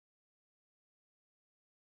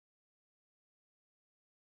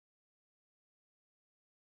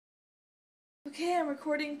Okay, I'm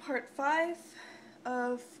recording part 5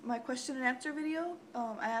 of my question and answer video.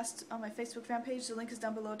 I asked on my Facebook fan page, the link is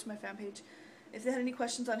down below to my fan page, if they had any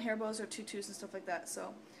questions on hair bows or tutus and stuff like that,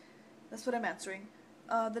 so that's what I'm answering.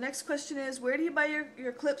 The next question is, where do you buy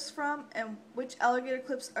your clips from, and which alligator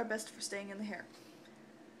clips are best for staying in the hair?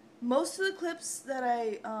 Most of the clips that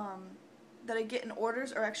I get in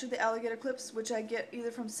orders are actually the alligator clips, which I get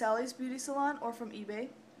either from Sally's Beauty Salon or from eBay.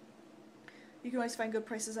 You can always find good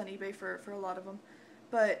prices on eBay for a lot of them.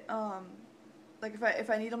 But, like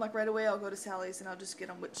if I need them like right away, I'll go to Sally's and I'll just get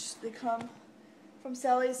them, which they come from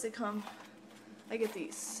Sally's. I get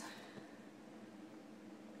these.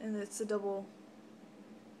 And it's the double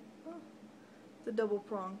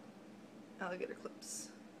prong alligator clips.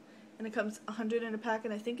 And it comes 100 in a pack,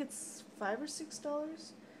 and I think it's $5 or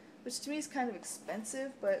 $6, which to me is kind of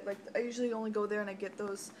expensive, but like I usually only go there and I get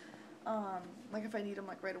those, like if I need them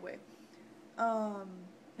like right away.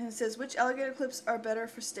 And it says, which alligator clips are better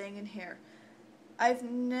for staying in hair? I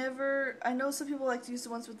know some people like to use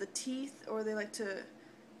the ones with the teeth, or they like to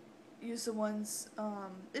use the ones,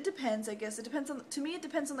 it depends, I guess. To me it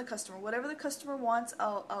depends on the customer. Whatever the customer wants,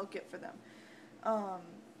 I'll get for them.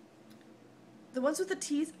 The ones with the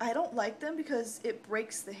teeth, I don't like them because it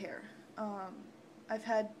breaks the hair. I've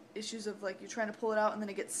had issues of like you're trying to pull it out and then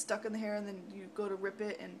it gets stuck in the hair and then you go to rip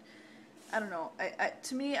it, and I don't know.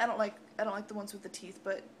 To me, I don't like the ones with the teeth.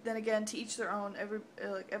 But then again, to each their own.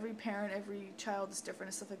 Every parent, every child is different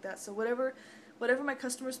and stuff like that. So whatever my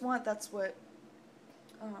customers want, that's what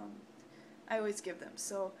I always give them.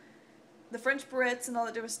 So the French barrettes and all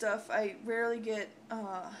that different stuff, I rarely get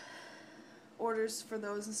orders for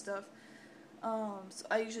those and stuff. So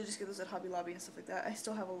I usually just get those at Hobby Lobby and stuff like that. I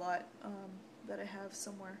still have a lot that I have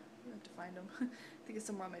somewhere. I have to find them. I think it's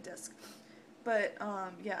somewhere on my desk. But,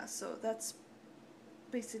 yeah, so that's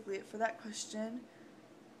basically it for that question.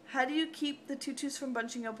 How do you keep the tutus from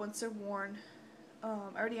bunching up once they're worn? I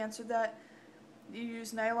already answered that. You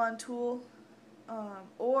use nylon tulle,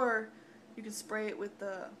 or you can spray it with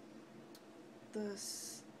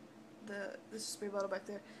this spray bottle back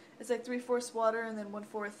there. It's like 3/4 water and then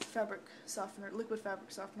 1/4 fabric softener, liquid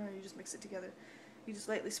fabric softener, and you just mix it together. You just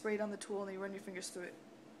lightly spray it on the tulle and then you run your fingers through it.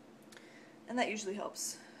 And that usually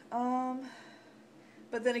helps.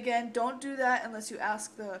 But then again, don't do that unless you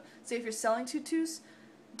ask say if you're selling tutus,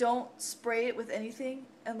 don't spray it with anything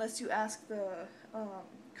unless you ask the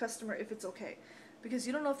customer if it's okay. Because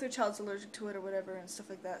you don't know if their child's allergic to it or whatever and stuff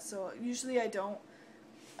like that. So usually I don't,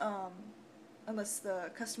 unless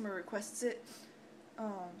the customer requests it.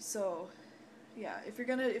 So yeah, if you're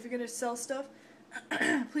gonna sell stuff,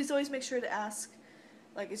 please always make sure to ask,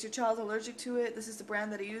 like, is your child allergic to it? This is the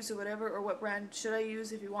brand that I use or whatever, or what brand should I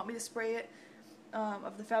use if you want me to spray it,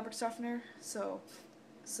 of the fabric softener. So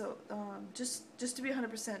just to be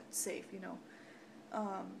 100% safe, you know.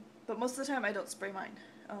 But most of the time I don't spray mine.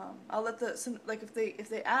 I'll let if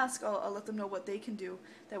they ask, I'll let them know what they can do.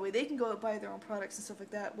 That way they can go buy their own products and stuff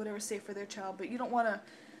like that, whatever's safe for their child. But you don't want to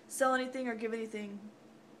sell anything or give anything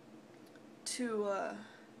to a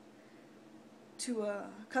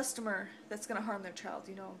customer that's going to harm their child,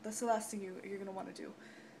 you know. That's the last thing you're going to want to do.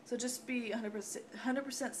 So just be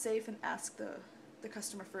 100% safe and ask the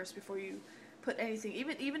customer first before you put anything.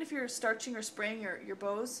 Even if you're starching or spraying your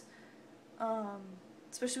bows,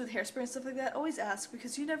 especially with hairspray and stuff like that, always ask,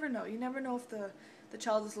 because you never know. You never know if the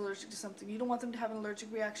child is allergic to something. You don't want them to have an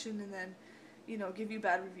allergic reaction and then, you know, give you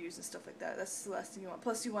bad reviews and stuff like that. That's the last thing you want.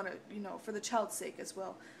 Plus you want to, you know, for the child's sake as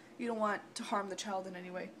well. You don't want to harm the child in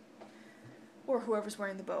any way. Or whoever's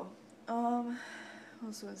wearing the bow. What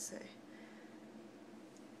else was I say?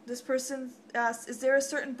 This person asked, is there a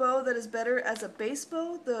certain bow that is better as a base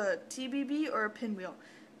bow, the TBB, or a pinwheel?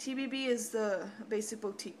 TBB is the basic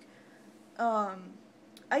boutique. I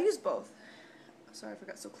use both. Sorry, I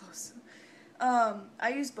forgot so close. I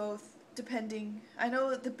use both, depending. I know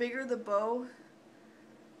that the bigger the bow,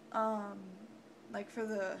 like for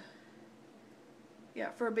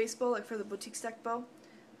a base bow, like for the boutique stack bow,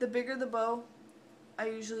 the bigger the bow, I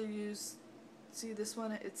usually use, see this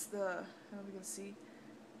one, it's the, I don't know if you can see,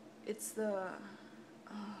 it's the,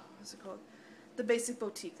 what's it called? The basic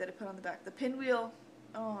boutique that I put on the back. The pinwheel,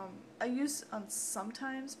 I use on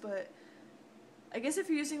sometimes, but I guess if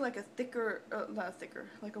you're using like a thicker, not thicker,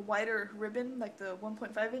 like a wider ribbon, like the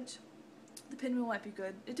 1.5 inch, the pinwheel might be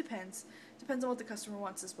good. It depends. Depends on what the customer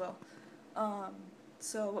wants as well.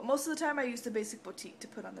 But most of the time I use the basic boutique to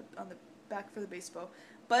put on the back for the base bow.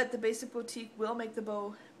 But the basic boutique will make the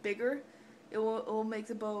bow bigger. It will make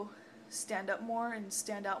the bow stand up more and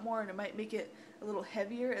stand out more, and it might make it a little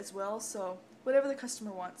heavier as well. So whatever the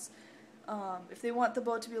customer wants. If they want the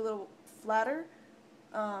bow to be a little flatter,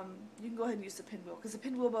 you can go ahead and use the pinwheel, because the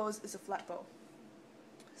pinwheel bow is a flat bow.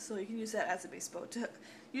 So you can use that as a base bow.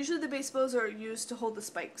 Usually the base bows are used to hold the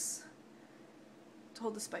spikes. To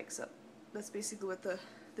hold the spikes up. That's basically what the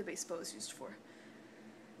base bow is used for.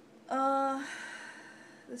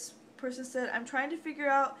 This person said, I'm trying to figure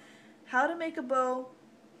out how to make a bow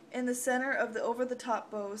in the center of the over-the-top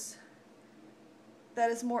bows that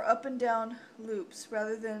is more up and down loops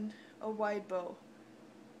rather than a wide bow.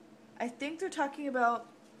 I think they're talking about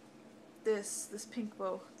this pink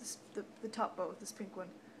bow, the top bow, this pink one.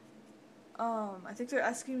 I think they're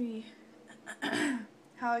asking me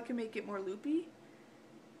how I can make it more loopy.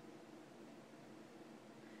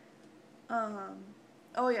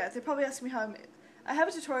 Oh yeah, they're probably asking me how I have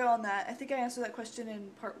a tutorial on that. I think I answered that question in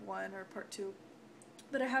part 1 or part 2.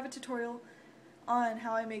 But I have a tutorial on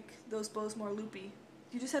how I make those bows more loopy.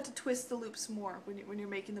 You just have to twist the loops more when you're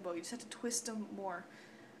making the bow. You just have to twist them more,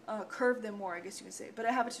 curve them more, I guess you can say. But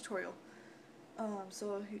I have a tutorial.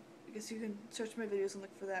 So I guess you can search my videos and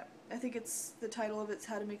look for that. I think it's, the title of it's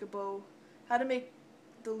how to make a bow, how to make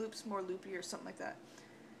the loops more loopy or something like that.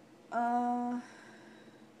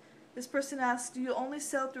 This person asked, do you only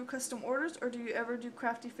sell through custom orders, or do you ever do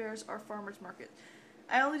crafty fairs or farmers market?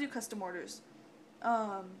 I only do custom orders.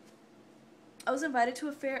 I was invited to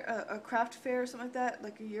a fair, a craft fair or something like that,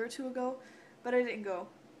 like a year or 2 ago, but I didn't go.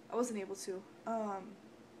 I wasn't able to.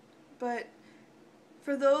 But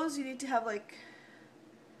for those, you need to have, like,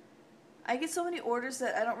 I get so many orders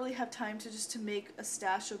that I don't really have time to make a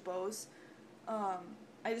stash of bows. I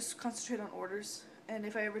just concentrate on orders, and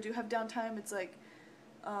if I ever do have downtime, it's like,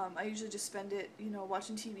 I usually just spend it, you know,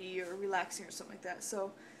 watching TV or relaxing or something like that.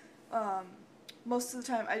 So, most of the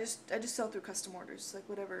time, I just sell through custom orders, like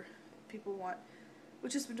whatever people want,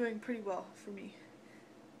 which has been doing pretty well for me.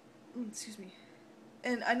 Excuse me.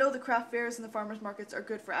 And I know the craft fairs and the farmers markets are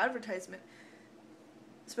good for advertisement,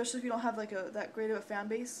 especially if you don't have like that great of a fan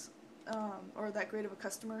base, or that great of a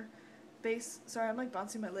customer base. Sorry, I'm like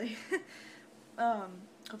bouncing my leg.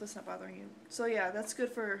 Hope that's not bothering you. So yeah, that's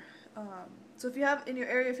good for. So if you have in your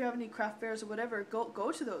area, if you have any craft fairs or whatever,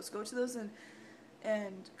 go to those. Go to those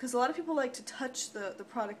and because a lot of people like to touch the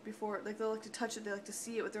product before, like they like to touch it, they like to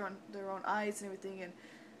see it with their own eyes and everything, and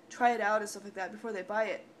try it out and stuff like that before they buy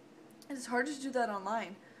it. And it's hard to do that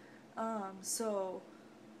online. And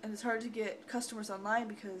it's hard to get customers online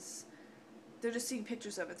because they're just seeing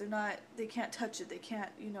pictures of it. They can't touch it. They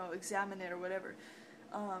can't, you know, examine it or whatever.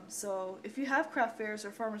 So if you have craft fairs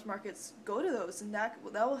or farmers markets, go to those, and that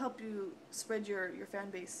will help you spread your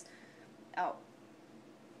fan base out.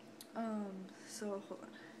 So hold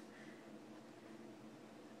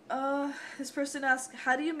on. This person asked,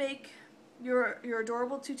 how do you make your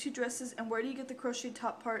adorable tutu dresses, and where do you get the crochet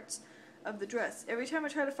top parts of the dress? Every time I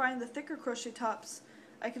try to find the thicker crochet tops,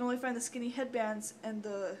 I can only find the skinny headbands and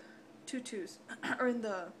the tutus, or in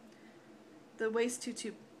the waist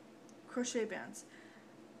tutu crochet bands.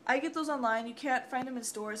 I get those online. You can't find them in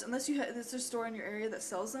stores unless there's a store in your area that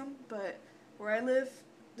sells them, but where I live,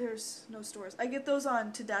 there's no stores. I get those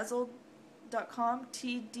on Tdazzled.com,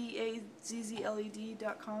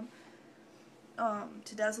 Tdazzled.com,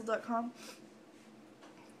 Tdazzled.com,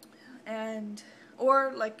 and,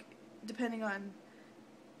 or like, depending on,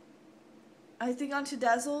 I think on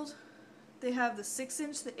Tdazzled, they have the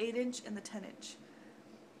 6-inch, the 8-inch, and the 10-inch,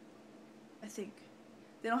 I think.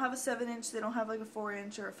 They don't have a 7-inch, they don't have like a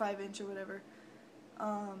 4-inch or a 5-inch or whatever,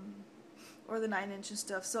 or the 9-inch and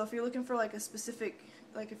stuff. So if you're looking for like a specific,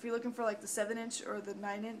 like if you're looking for like the 7-inch or the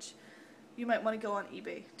 9-inch, you might want to go on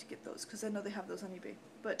eBay to get those, because I know they have those on eBay.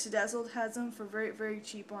 But Tdazzled has them for very, very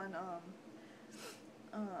cheap on,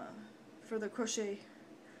 for the crochet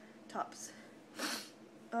tops.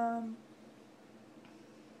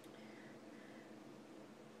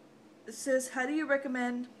 It says, how do you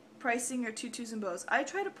recommend pricing your tutus and bows? I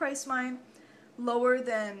try to price mine lower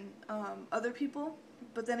than other people,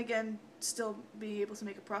 but then again, still be able to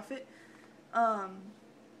make a profit.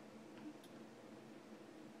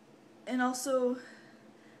 And also,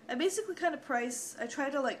 I basically kind of I try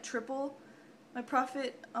to like triple my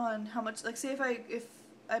profit on how much, like say if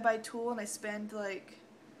I buy tulle and I spend like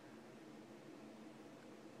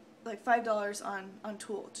 $5 on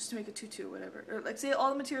tulle just to make a tutu, whatever, or like say all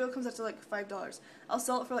the material comes out to like $5, I'll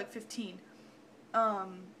sell it for like 15,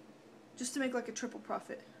 just to make like a triple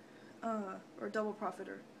profit, or double profit,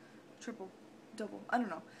 or double, I don't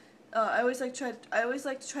know. I always like to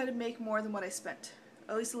try to make more than what I spent,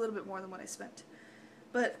 at least a little bit more than what I spent,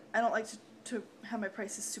 but I don't like to have my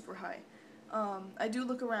prices super high. I do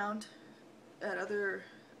look around at other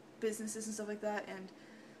businesses and stuff like that, and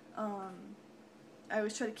I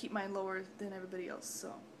always try to keep mine lower than everybody else,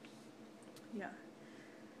 so yeah.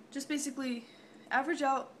 just basically average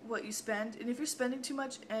out what you spend, and if you're spending too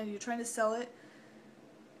much and you're trying to sell it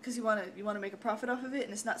because you want to make a profit off of it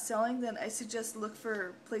and it's not selling, then I suggest look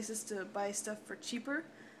for places to buy stuff for cheaper,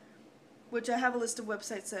 which I have a list of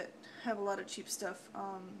websites that have a lot of cheap stuff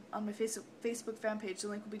on my Facebook fan page. The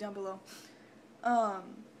link will be down below.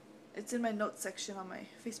 It's in my notes section on my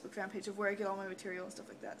Facebook fan page of where I get all my material and stuff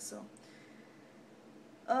like that. So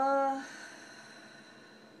I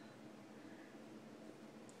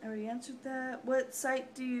already answered that. What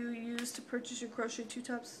site do you use to purchase your crochet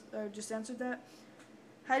two-tops? I just answered that.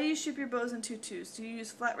 How do you ship your bows and tutus? Do you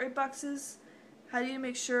use flat rate boxes? How do you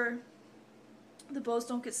make sure the bows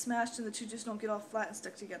don't get smashed and the tutus don't get all flat and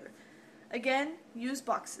stuck together? Again, use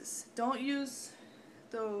boxes. Don't use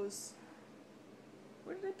those.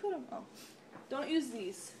 Where did I put them? Oh, don't use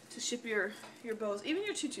these to ship your bows, even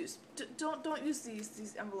your tutus. Don't use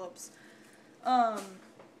these envelopes.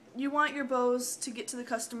 You want your bows to get to the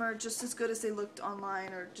customer just as good as they looked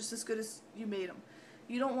online, or just as good as you made them.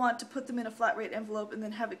 You don't want to put them in a flat rate envelope and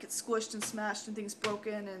then have it get squished and smashed and things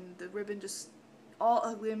broken and the ribbon just all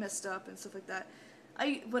ugly and messed up and stuff like that.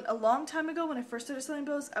 A long time ago when I first started selling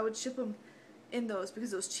bows, I would ship them in those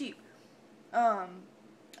because it was cheap. I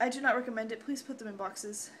do not recommend it. Please put them in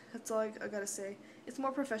boxes. That's all I gotta say. It's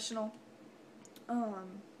more professional.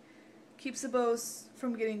 Keeps the bows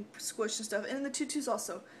from getting squished and stuff. And the tutus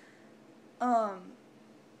also. I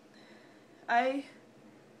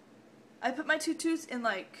put my tutus in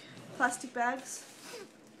like plastic bags.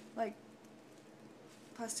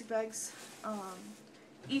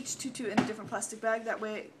 Each tutu in a different plastic bag. That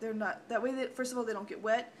way first of all they don't get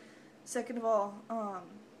wet. Second of all, I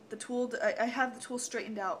have the tool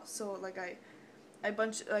straightened out, so like I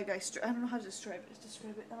don't know how to describe it.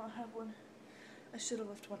 I don't have one. I should have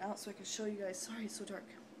left one out so I could show you guys. Sorry, it's so dark.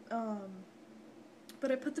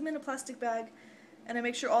 But I put them in a plastic bag, and I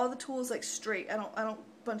make sure all the tools like straight. I don't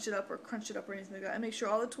bunch it up or crunch it up or anything like that. I make sure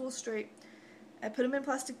all the tools straight. I put them in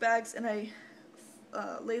plastic bags and I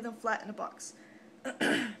lay them flat in a box.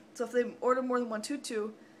 So if they order more than one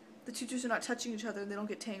tutu, the tutus are not touching each other and they don't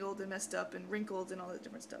get tangled and messed up and wrinkled and all that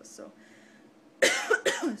different stuff. So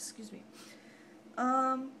excuse me.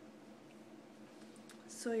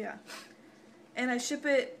 So yeah, and I ship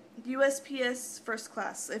it USPS first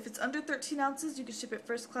class. If it's under 13 ounces, you can ship it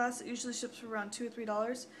first class. It usually ships for around $2 or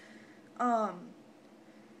 $3.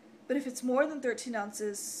 But if it's more than 13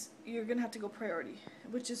 ounces, you're gonna have to go priority,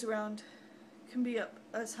 which is around, can be up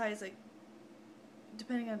as high as like,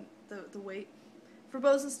 depending on the weight. For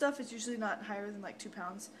bows and stuff, it's usually not higher than like 2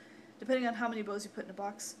 pounds, depending on how many bows you put in a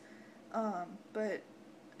box. But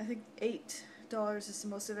I think $8 is the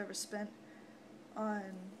most I've ever spent on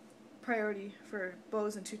priority for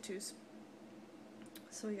bows and tutus.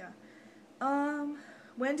 So yeah.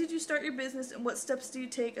 When did you start your business and what steps do you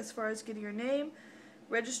take as far as getting your name,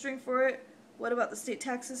 registering for it? What about the state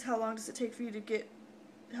taxes? How long does it take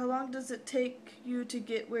you to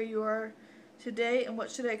get where you are today, and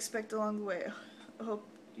what should I expect along the way? I hope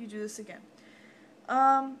you do this again.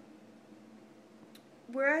 Where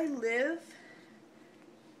I live,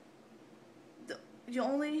 what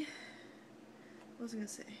was I gonna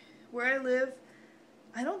say? Where I live,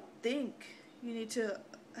 I don't think you need to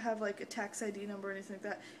have like a tax ID number or anything like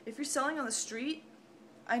that. If you're selling on the street,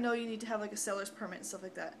 I know you need to have like a seller's permit and stuff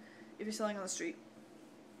like that if you're selling on the street.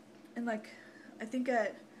 And like, I think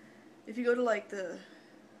if you go to like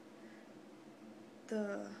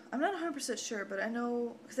I'm not 100% sure, but I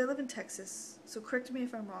know, because I live in Texas, so correct me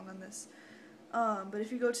if I'm wrong on this. But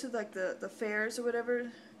if you go to like the fairs or whatever,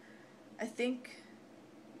 I think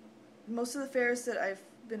most of the fairs that I've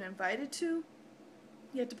been invited to,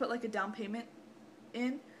 you have to put like a down payment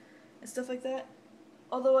in and stuff like that.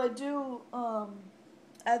 Although I do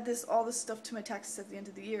add all this stuff to my taxes at the end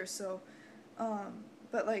of the year, so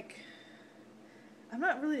but like I'm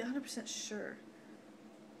not really 100% sure.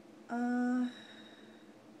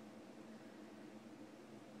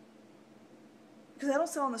 Because I don't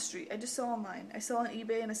sell on the street, I just sell online. I sell on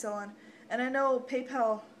eBay and and I know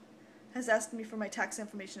PayPal has asked me for my tax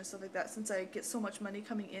information and stuff like that, since I get so much money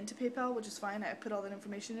coming into PayPal, which is fine. I put all that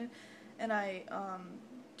information in, and I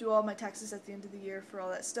do all my taxes at the end of the year for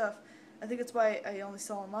all that stuff. I think that's why I only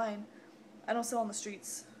sell online. I don't sell on the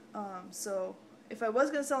streets. So if I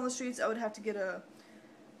was going to sell on the streets, I would have to get a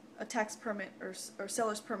tax permit or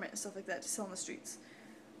seller's permit and stuff like that to sell on the streets.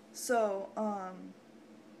 So,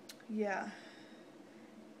 yeah.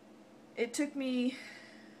 It took me...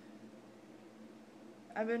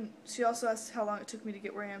 She also asked how long it took me to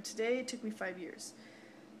get where I am today. It took me 5 years.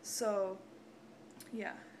 So,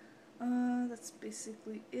 yeah. That's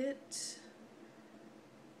basically it.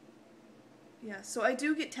 yeah, so I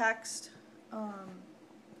do get taxed.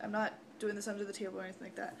 I'm not doing this under the table or anything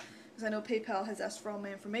like that, because I know PayPal has asked for all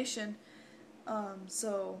my information.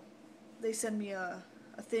 So they send me a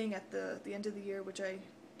thing at the end of the year, which I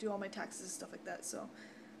do all my taxes and stuff like that. So,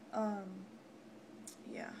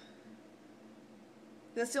 yeah.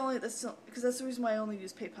 Because that's the reason why I only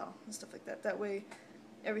use PayPal and stuff like that. That way,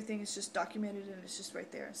 everything is just documented and it's just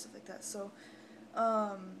right there and stuff like that. So,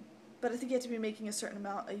 but I think you have to be making a certain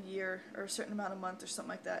amount a year or a certain amount a month or something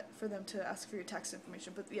like that for them to ask for your tax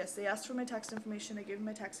information. But yes, they asked for my tax information. I gave them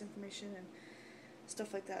my tax information and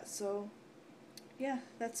stuff like that. So, yeah,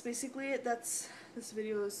 that's basically it. This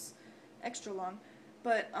video is extra long,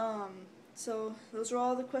 but so those are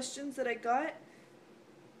all the questions that I got.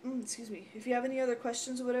 Excuse me. If you have any other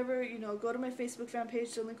questions or whatever, go to my Facebook fan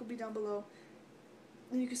page. The link will be down below.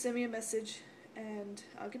 And you can send me a message, and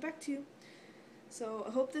I'll get back to you. So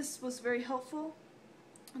I hope this was very helpful.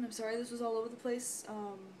 And I'm sorry this was all over the place.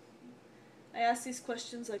 I asked these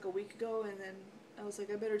questions like a week ago, and then I was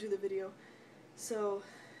like, I better do the video. So,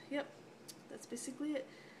 yep, that's basically it.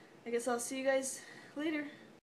 I guess I'll see you guys later.